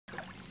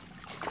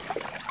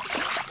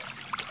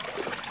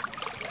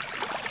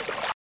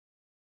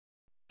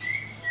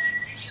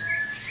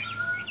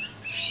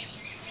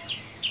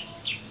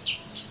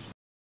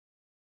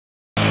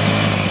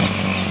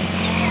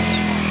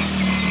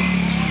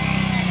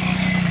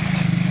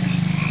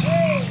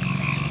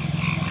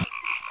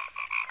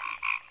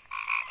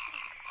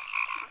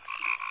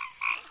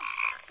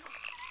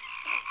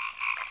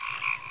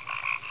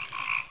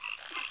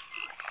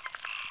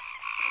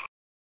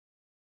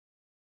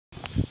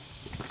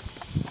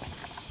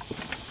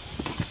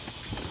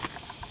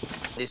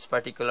this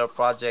particular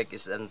project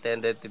is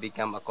intended to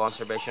become a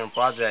conservation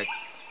project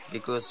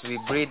because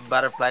we breed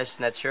butterflies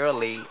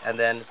naturally, and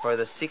then for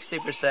the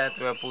 60%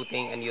 we're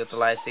putting and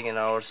utilizing in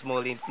our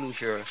small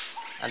enclosure,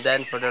 and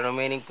then for the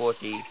remaining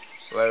 40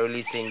 we're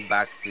releasing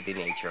back to the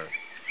nature.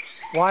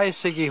 Why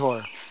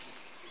Siquijor?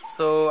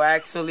 So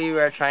actually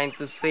we're trying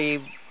to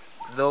save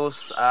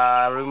those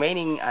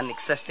remaining and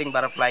existing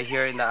butterfly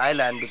here in the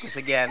island, because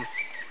again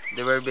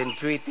they were being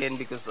treated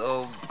because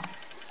of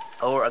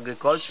our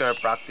agriculture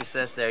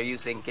practices. They're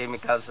using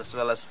chemicals as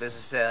well as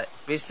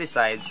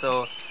pesticides,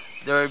 so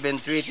they were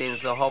being treated.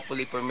 So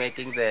hopefully for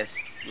making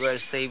this, we are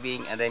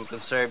saving and then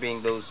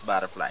conserving those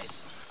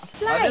butterflies.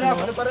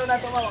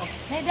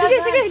 Sige,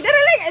 sige,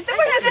 dara lang. Ito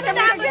pa nga sa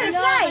kamera.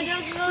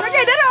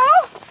 Lagay, dara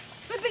oh.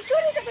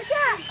 Picture sa ko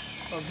siya.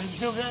 Oh,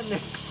 video gan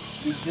eh.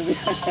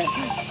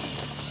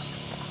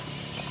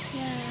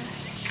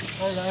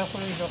 Ay, layo ko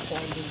yung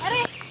phone.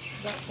 Are.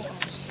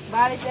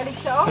 Balis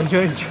Alexa oh.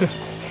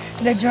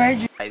 The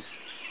George.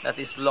 That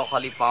is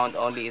locally found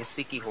only in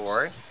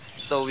Siquijor.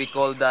 So we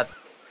call that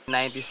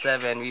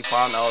 97. We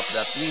found out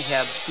that we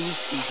have 2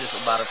 species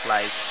of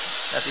butterflies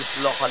that is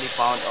locally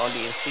found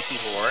only in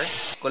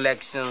Siquijor.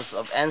 Collections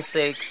of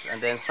insects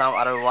and then some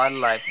other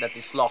wildlife that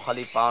is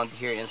locally found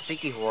here in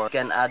Siquijor.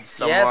 Can add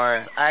some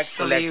more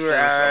collections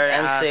of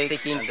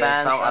insects and then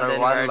some other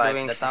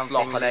wildlife that is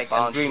locally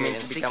found here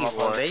in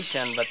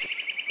Siquijor. But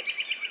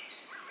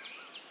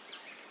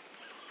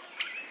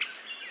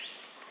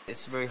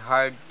it's very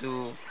hard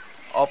to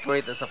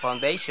operate as a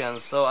foundation.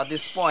 So at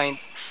this point,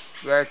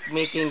 we are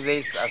making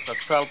this as a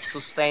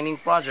self-sustaining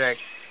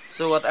project.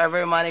 So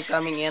whatever money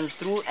coming in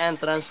through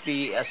entrance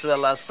fee as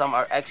well as some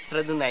are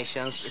extra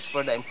donations is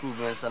for the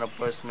improvements and of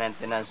course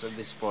maintenance of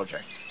this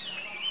project.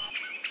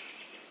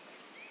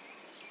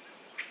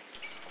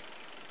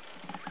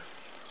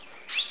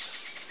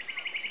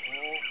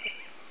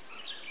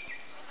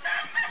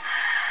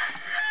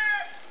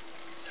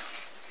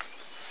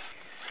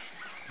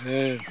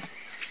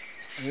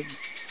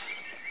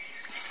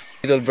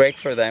 It'll break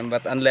for them,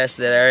 but unless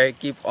they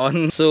keep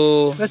on,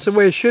 so that's the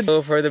way it should.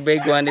 So for the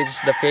big one,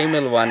 it's the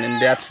female one,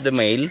 and that's the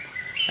male.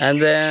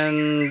 And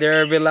then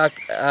there will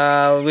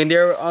when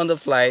they're on the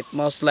flight,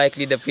 most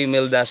likely the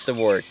female does the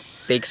work.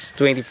 Takes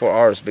 24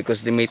 hours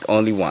because they mate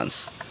only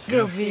once.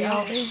 So,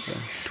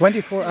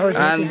 24 hours.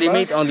 And they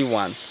mate only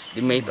once.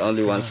 They mate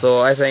only once. So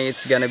I think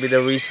it's gonna be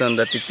the reason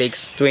that it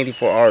takes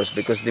 24 hours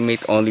because they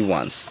mate only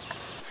once.